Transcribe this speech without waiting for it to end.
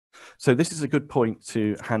So this is a good point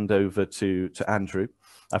to hand over to Andrew.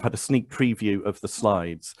 I've had a sneak preview of the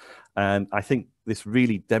slides, and I think this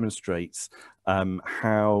really demonstrates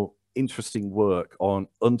how interesting work on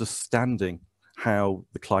understanding how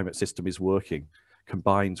the climate system is working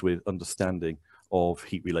combines with understanding of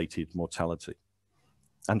heat-related mortality.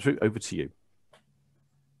 Andrew, over to you.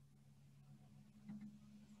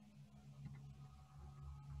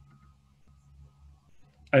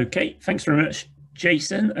 Okay, thanks very much,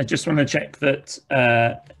 Jason. I just want to check that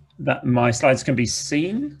that my slides can be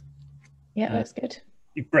seen. Yeah, that's good.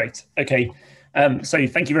 Great. Okay. So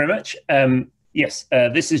thank you very much. Yes,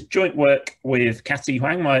 this is joint work with Cathy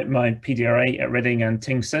Huang, my PDRA at Reading and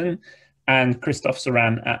Tingson, and Christophe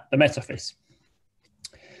Saran at the Met Office.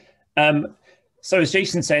 So as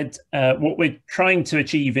Jason said, what we're trying to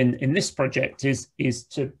achieve in this project is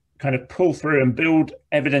to kind of pull through and build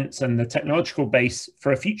evidence and the technological base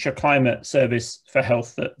for a future climate service for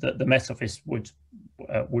health that the Met Office would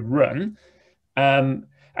run.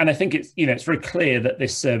 And I think it's very clear that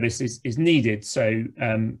this service is needed. So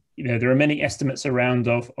there are many estimates around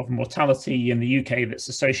of mortality in the UK that's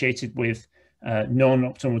associated with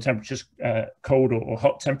non-optimal temperatures, cold or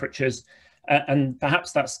hot temperatures, and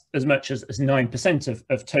perhaps that's as much as 9%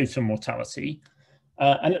 of total mortality.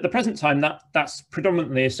 And at the present time, that's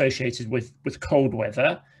predominantly associated with cold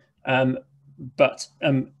weather. But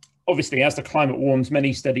obviously, as the climate warms,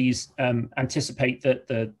 many studies anticipate that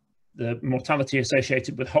the mortality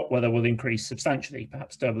associated with hot weather will increase substantially,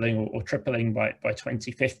 perhaps doubling or tripling by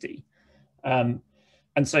 2050. And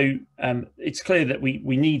so it's clear that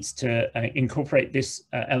we need to incorporate this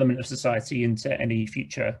element of society into any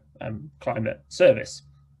future climate service.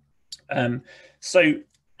 So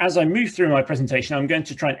as I move through my presentation, I'm going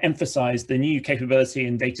to try and emphasize the new capability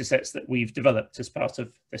and data sets that we've developed as part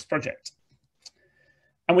of this project.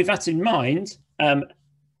 And with that in mind,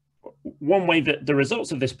 one way that the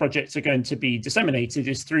results of this project are going to be disseminated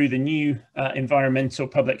is through the new environmental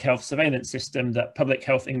public health surveillance system that Public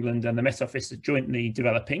Health England and the Met Office are jointly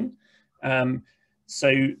developing.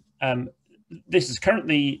 This is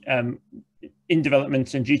currently in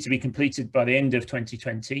development and due to be completed by the end of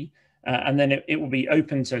 2020. And then it will be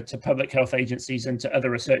open to public health agencies and to other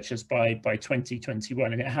researchers by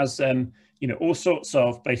 2021. And it has all sorts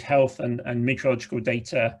of both health and meteorological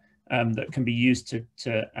data that can be used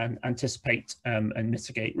to anticipate and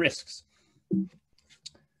mitigate risks.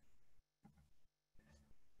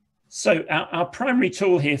 So our primary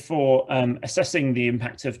tool here for assessing the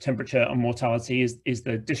impact of temperature on mortality is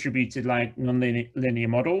the distributed lag nonlinear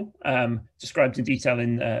model, described in detail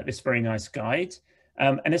in this very nice guide.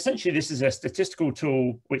 And essentially, this is a statistical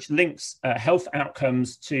tool which links health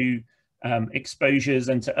outcomes to exposures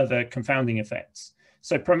and to other confounding effects.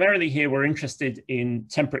 So primarily here, we're interested in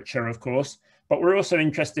temperature, of course, but we're also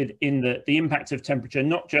interested in the impact of temperature,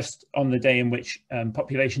 not just on the day in which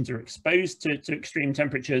populations are exposed to extreme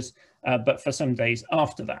temperatures, but for some days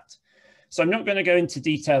after that. So I'm not going to go into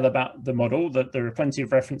detail about the model, that there are plenty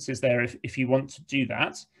of references there if you want to do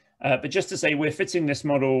that. But just to say, we're fitting this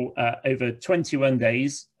model over 21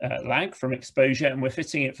 days lag from exposure, and we're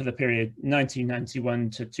fitting it for the period 1991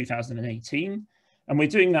 to 2018. And we're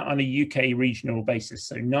doing that on a UK regional basis,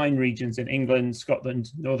 so 9 regions in England,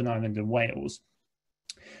 Scotland, Northern Ireland, and Wales.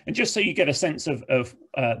 And just so you get a sense of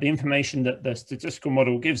the information that the statistical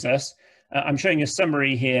model gives us, I'm showing a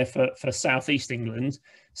summary here for South East England.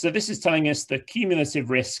 So this is telling us the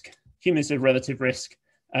cumulative relative risk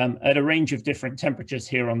at a range of different temperatures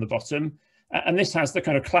here on the bottom. And this has the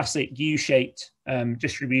kind of classic U-shaped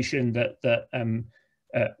distribution that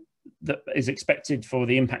is expected for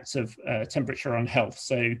the impacts of temperature on health.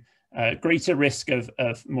 So greater risk of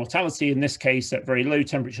mortality, in this case, at very low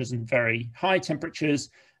temperatures and very high temperatures,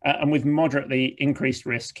 and with moderately increased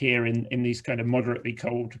risk here in these kind of moderately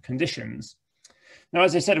cold conditions. Now,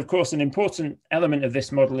 as I said, of course, an important element of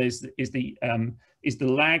this model is the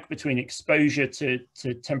lag between exposure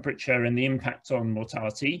to temperature and the impact on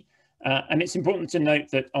mortality. And it's important to note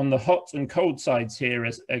that on the hot and cold sides here,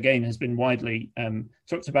 as again has been widely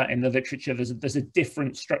talked about in the literature, there's a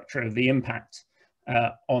different structure of the impact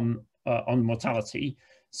on mortality.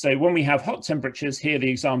 So when we have hot temperatures here, the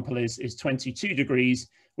example is 22 degrees,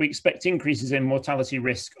 we expect increases in mortality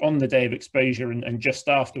risk on the day of exposure and just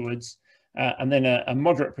afterwards, and then a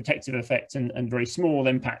moderate protective effect and very small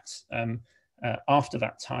impacts after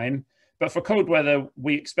that time. But for cold weather,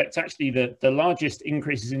 we expect actually the largest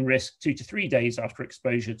increases in risk 2 to 3 days after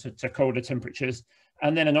exposure to colder temperatures,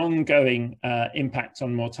 and then an ongoing impact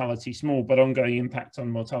on mortality, small but ongoing impact on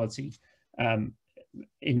mortality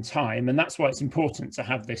in time. And that's why it's important to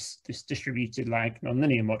have this distributed lag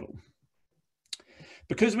nonlinear model.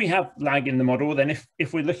 because we have lag in the model, then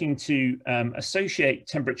if we're looking to associate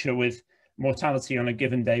temperature with mortality on a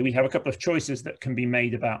given day, we have a couple of choices that can be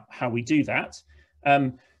made about how we do that.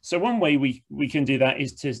 So one way we can do that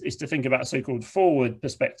is to think about a so-called forward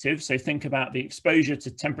perspective. So think about the exposure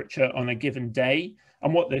to temperature on a given day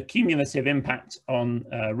and what the cumulative impact on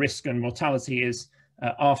risk and mortality is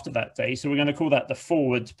after that day. So we're going to call that the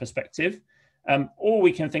forward perspective. Or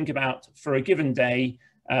we can think about, for a given day,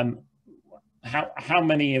 how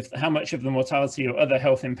much of the mortality or other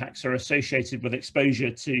health impacts are associated with exposure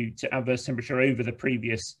to adverse temperature over the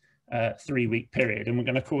previous 3-week period, and we're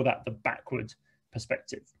going to call that the backward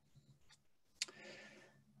perspective.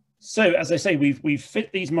 So, as I say, we've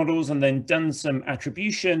fit these models and then done some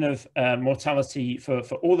attribution of mortality for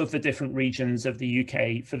all of the different regions of the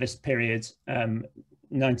UK for this period,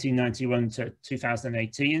 1991 to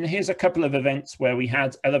 2018. And here's a couple of events where we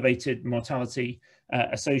had elevated mortality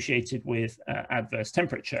associated with adverse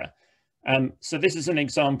temperature. So this is an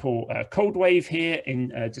example cold wave here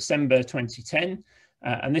in December 2010,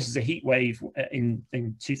 and this is a heat wave in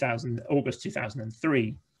August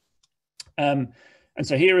 2003. And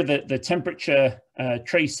so here are the temperature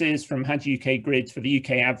traces from HAD UK grid for the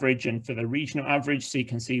UK average and for the regional average. So you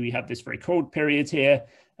can see we have this very cold period here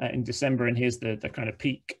in December, and here's the kind of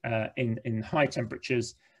peak in high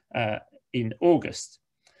temperatures in August.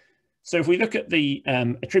 So if we look at the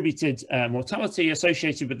attributed mortality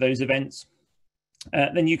associated with those events,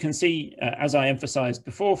 then you can see, as I emphasized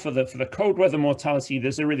before, for the cold weather mortality,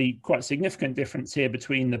 there's a really quite significant difference here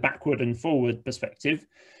between the backward and forward perspective.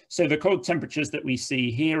 So the cold temperatures that we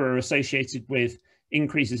see here are associated with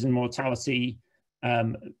increases in mortality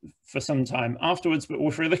for some time afterwards. But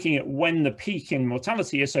if we're looking at when the peak in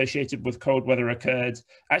mortality associated with cold weather occurred,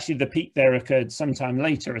 actually the peak there occurred sometime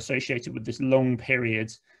later, associated with this long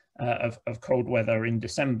period of cold weather in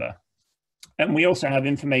December. And we also have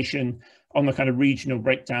information on the kind of regional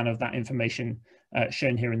breakdown of that information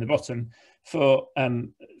shown here in the bottom. For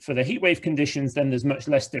the heatwave conditions, then there's much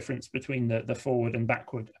less difference between the forward and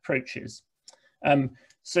backward approaches.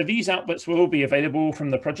 So these outputs will all be available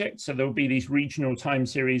from the project. So there will be these regional time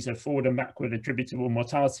series of forward and backward attributable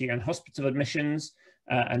mortality and hospital admissions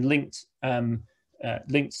and linked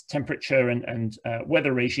temperature and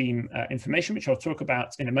weather regime information, which I'll talk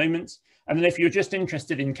about in a moment. And then if you're just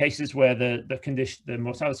interested in cases where the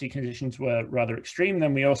mortality conditions were rather extreme,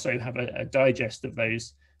 then we also have a digest of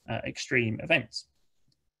those extreme events.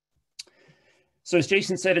 So as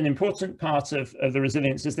Jason said, an important part of the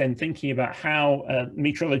resilience is then thinking about how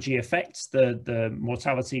meteorology affects the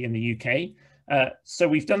mortality in the UK. So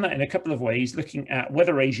we've done that in a couple of ways, looking at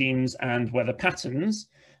weather regimes and weather patterns.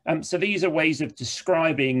 So these are ways of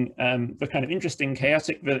describing the kind of interesting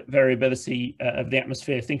chaotic variability of the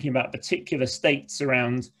atmosphere, thinking about particular states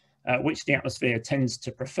around which the atmosphere tends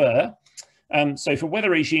to prefer. So for weather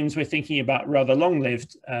regimes, we're thinking about rather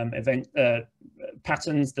long-lived event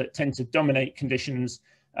patterns that tend to dominate conditions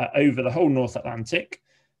over the whole North Atlantic.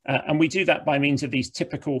 And we do that by means of these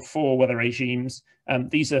typical 4 weather regimes.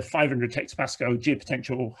 These are 500 hectopascal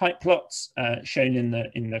geopotential height plots shown in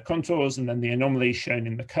the contours, and then the anomalies shown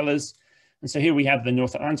in the colors. And so here we have the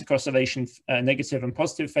North Atlantic oscillation negative and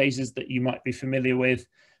positive phases that you might be familiar with.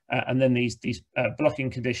 And then these blocking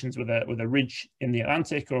conditions with a ridge in the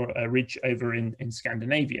Atlantic or a ridge over in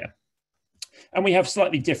Scandinavia. And we have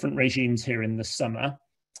slightly different regimes here in the summer.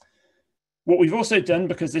 What we've also done,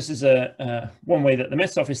 because this is one way that the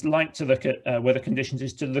Met Office like to look at weather conditions,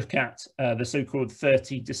 is to look at the so-called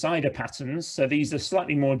 30 decider patterns. So these are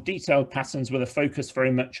slightly more detailed patterns with a focus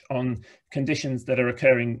very much on conditions that are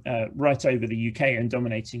occurring right over the UK and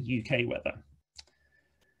dominating UK weather.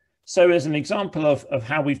 So as an example of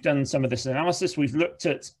how we've done some of this analysis, we've looked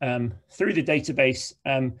at through the database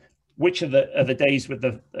which are the days with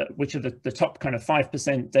which are the top kind of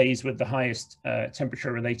 5% days with the highest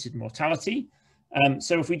temperature related mortality.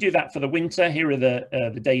 So if we do that for the winter, here are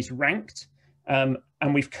the days ranked, and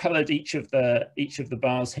we've colored each of the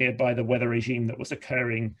bars here by the weather regime that was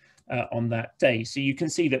occurring on that day. So you can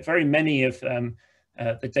see that very many of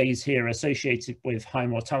the days here associated with high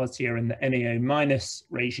mortality are in the NAO-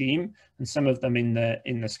 regime, and some of them in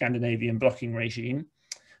the Scandinavian blocking regime.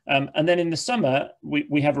 And then in the summer,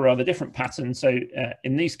 we have a rather different pattern. So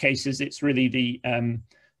in these cases, it's really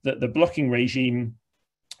the blocking regime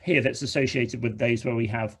here that's associated with days where we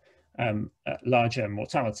have larger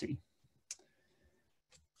mortality.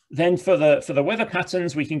 Then for the weather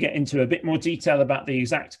patterns, we can get into a bit more detail about the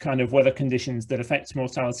exact kind of weather conditions that affect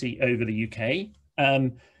mortality over the UK.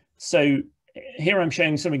 So here I'm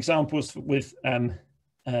showing some examples with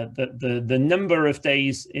the number of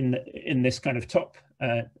days in this kind of top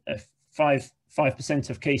 5%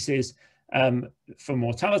 of cases for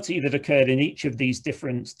mortality that occurred in each of these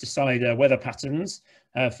different decider weather patterns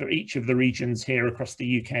for each of the regions here across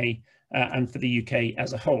the UK and for the UK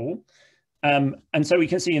as a whole. And so we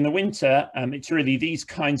can see in the winter, it's really these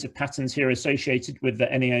kinds of patterns here associated with the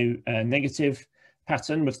NAO negative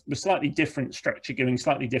pattern with slightly different structure, giving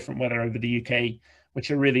slightly different weather over the UK, which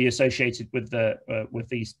are really associated with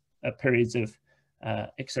these periods of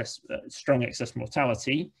strong excess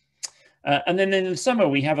mortality. And then in the summer,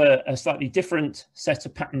 we have a slightly different set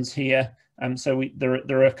of patterns here. So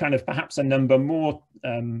there are kind of perhaps a number more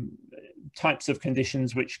types of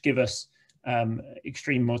conditions which give us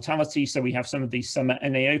extreme mortality. So we have some of these summer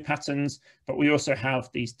NAO patterns, but we also have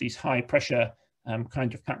these high pressure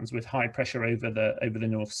kind of patterns with high pressure over the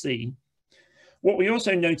North Sea. What we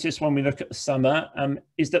also notice when we look at the summer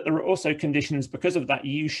is that there are also conditions because of that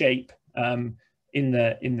U shape in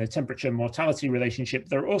the temperature mortality relationship.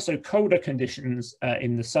 There are also colder conditions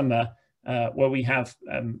in the summer where we have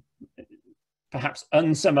perhaps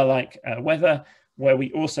unsummer-like weather, where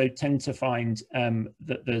we also tend to find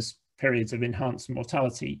that there's periods of enhanced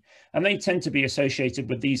mortality, and they tend to be associated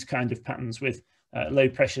with these kind of patterns with low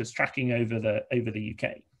pressures tracking over the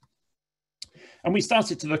UK. And we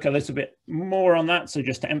started to look a little bit more on that. So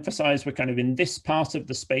just to emphasize, we're kind of in this part of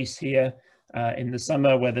the space here in the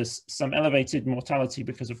summer where there's some elevated mortality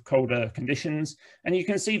because of colder conditions. And you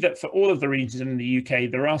can see that for all of the regions in the UK,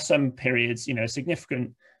 there are some periods, a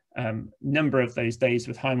significant number of those days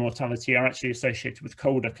with high mortality are actually associated with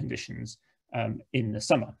colder conditions in the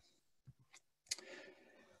summer.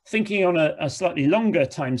 Thinking on a slightly longer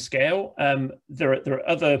time scale, there are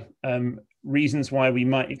other reasons why we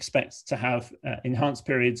might expect to have enhanced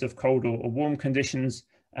periods of cold or warm conditions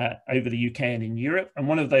over the UK and in Europe. And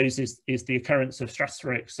one of those is the occurrence of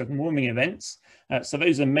stratospheric sudden warming events. So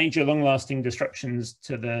those are major long-lasting disruptions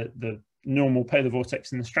to the normal polar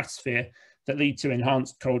vortex in the stratosphere that lead to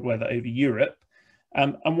enhanced cold weather over Europe.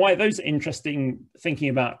 And why those are interesting, thinking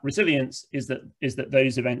about resilience, is that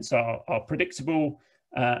those events are predictable,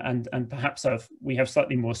 and perhaps we have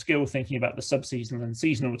slightly more skill thinking about the subseasonal and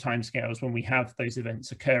seasonal timescales when we have those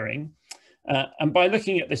events occurring. And by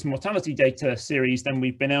looking at this mortality data series, then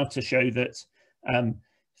we've been able to show that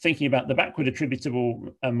thinking about the backward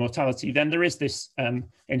attributable mortality, then there is this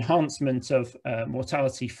enhancement of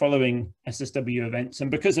mortality following SSW events.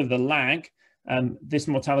 And because of the lag, this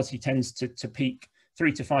mortality tends to peak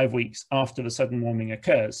 3 to 5 weeks after the sudden warming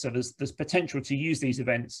occurs. So there's potential to use these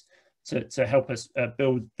events to help us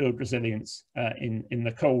build resilience in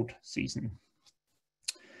the cold season.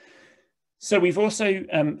 So we've also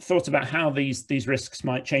thought about how these risks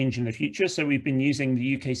might change in the future. So we've been using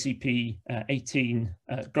the UKCP 18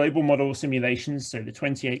 global model simulations, so the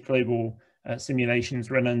 28 global simulations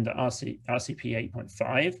run under RCP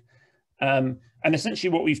 8.5. And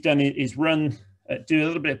essentially what we've done is do a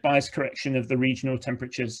little bit of bias correction of the regional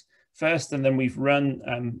temperatures first, and then we've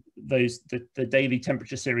run the daily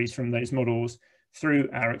temperature series from those models through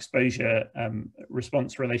our exposure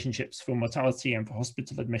response relationships for mortality and for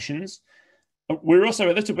hospital admissions. We're also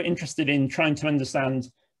a little bit interested in trying to understand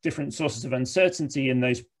different sources of uncertainty in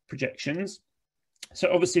those projections. So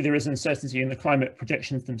obviously there is uncertainty in the climate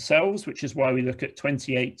projections themselves, which is why we look at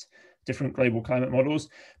 28 different global climate models,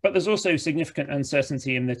 but there's also significant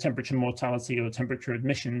uncertainty in the temperature mortality or temperature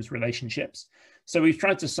admissions relationships. So we've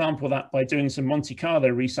tried to sample that by doing some Monte Carlo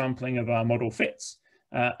resampling of our model fits,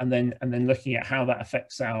 and then looking at how that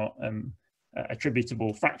affects our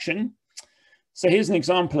attributable fraction. So here's an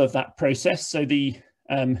example of that process. So the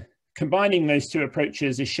combining those two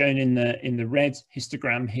approaches is shown in the red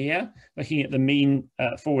histogram here, looking at the mean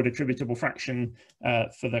forward attributable fraction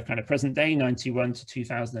for the kind of present day, 91 to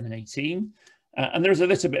 2018. And there's a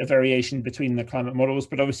little bit of variation between the climate models,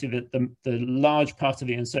 but obviously the large part of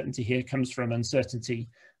the uncertainty here comes from uncertainty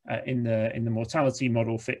in the mortality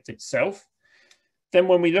model fit itself. Then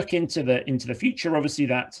when we look into the future, obviously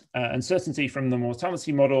that uncertainty from the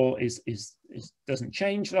mortality model doesn't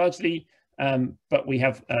change largely, but we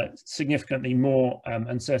have significantly more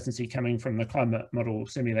uncertainty coming from the climate model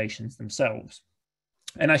simulations themselves.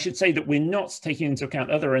 And I should say that we're not taking into account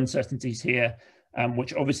other uncertainties here,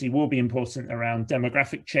 which obviously will be important around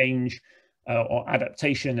demographic change or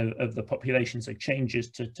adaptation of the population, so changes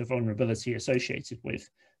to vulnerability associated with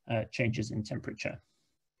changes in temperature.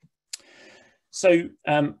 So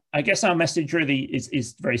I guess our message really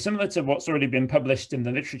is very similar to what's already been published in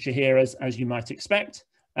the literature here, as you might expect.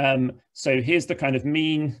 So here's the kind of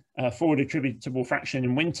mean forward attributable fraction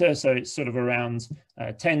in winter. So it's sort of around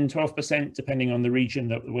 10–12%, depending on the region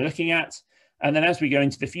that we're looking at. And then as we go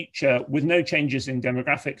into the future, with no changes in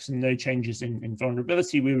demographics and no changes in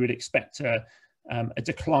vulnerability, we would expect a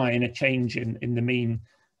decline, a change in the mean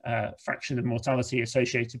fraction of mortality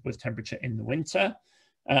associated with temperature in the winter.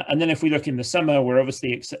 And then if we look in the summer, we're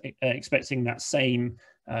obviously expecting that same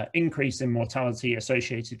increase in mortality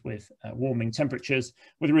associated with warming temperatures,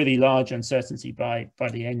 with really large uncertainty by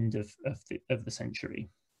the end of the century.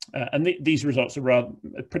 And these results are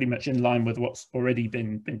pretty much in line with what's already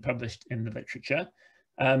been published in the literature.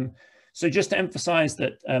 So just to emphasize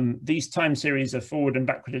that these time series of forward and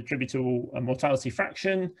backward attributable mortality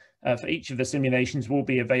fraction for each of the simulations will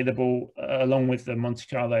be available along with the Monte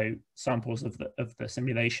Carlo samples of the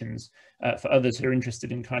simulations for others who are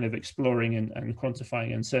interested in kind of exploring and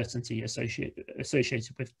quantifying uncertainty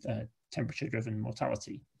associated with temperature-driven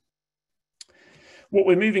mortality. What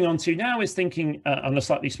we're moving on to now is thinking on a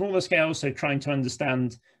slightly smaller scale, so trying to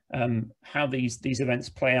understand how these events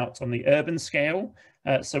play out on the urban scale.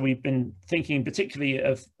 So we've been thinking particularly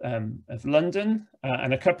of London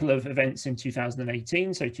and a couple of events in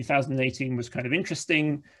 2018. So 2018 was kind of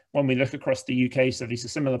interesting when we look across the UK. So these are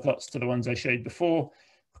similar plots to the ones I showed before,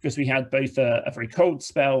 because we had both a very cold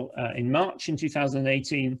spell in March in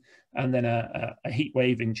 2018 and then a heat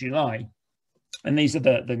wave in July. And these are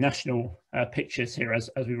the national pictures here, as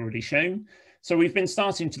we've already shown. So we've been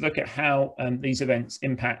starting to look at how these events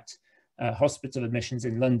impact hospital admissions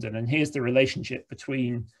in London. And here's the relationship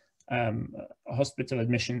between hospital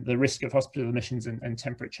admission, the risk of hospital admissions and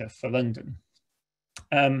temperature for London.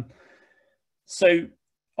 So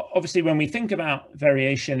obviously, when we think about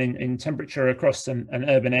variation in temperature across an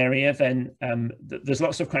urban area, then there's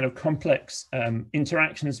lots of kind of complex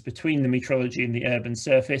interactions between the meteorology and the urban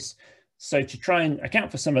surface. So to try and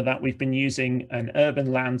account for some of that, we've been using an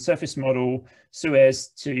urban land surface model,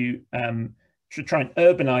 SUEZ, to try and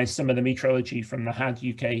urbanize some of the meteorology from the HAD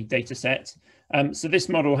UK dataset. So this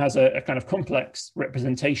model has a kind of complex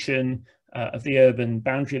representation of the urban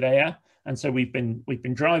boundary layer. And so we've been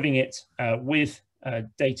driving it with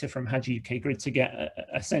data from HAD UK grid to get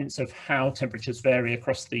a sense of how temperatures vary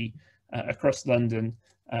across London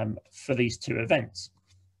for these two events.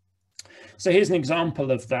 So here's an example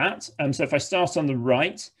of that. So if I start on the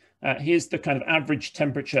right, here's the kind of average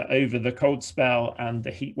temperature over the cold spell and the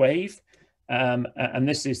heat wave. And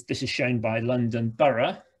this is shown by London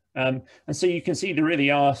Borough. And so you can see there really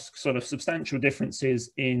are sort of substantial differences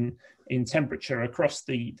in temperature across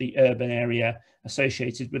the urban area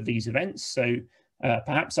associated with these events. So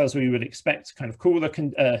perhaps, as we would expect, kind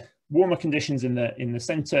of warmer conditions in the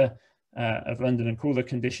centre of London and cooler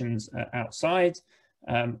conditions outside.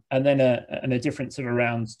 And then a difference of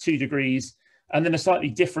around 2 degrees, and then a slightly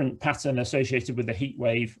different pattern associated with the heat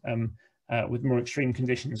wave, with more extreme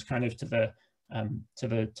conditions kind of to the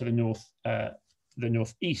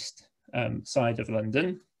northeast side of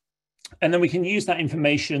London. And then we can use that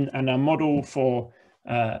information and our model for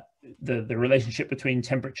the relationship between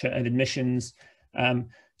temperature and admissions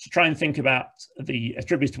to try and think about the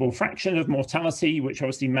attributable fraction of mortality, which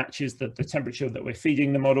obviously matches the temperature that we're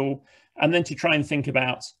feeding the model, and then to try and think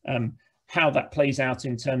about how that plays out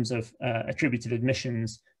in terms of attributed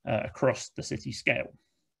admissions across the city scale.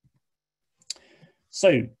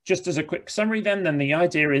 So just as a quick summary then the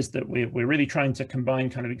idea is that we're really trying to combine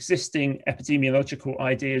kind of existing epidemiological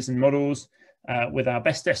ideas and models with our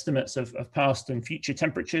best estimates of past and future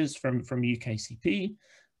temperatures from UKCP.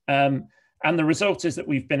 And the result is that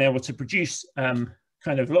we've been able to produce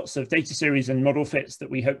kind of lots of data series and model fits that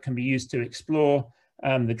we hope can be used to explore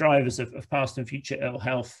the drivers of past and future ill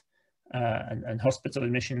health and hospital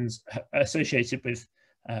admissions associated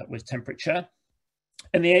with temperature.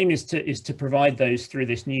 And the aim is to provide those through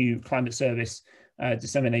this new climate service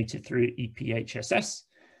disseminated through EPHSS.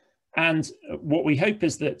 And what we hope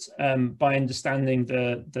is that by understanding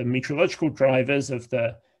the meteorological drivers of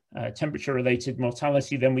the temperature-related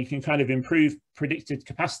mortality, then we can kind of improve predicted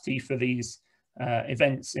capacity for these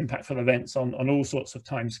impactful events on all sorts of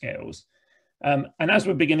timescales. And as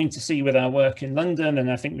we're beginning to see with our work in London,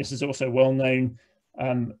 and I think this is also well known,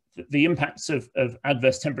 the impacts of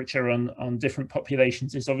adverse temperature on different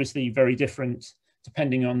populations is obviously very different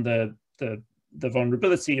depending on the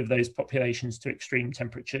vulnerability of those populations to extreme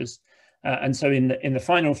temperatures. And so in the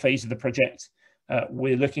final phase of the project,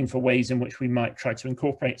 we're looking for ways in which we might try to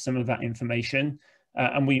incorporate some of that information.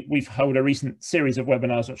 And we've held a recent series of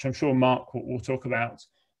webinars, which I'm sure Mark will talk about,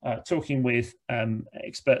 talking with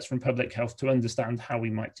experts from public health to understand how we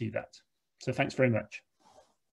might do that. So thanks very much.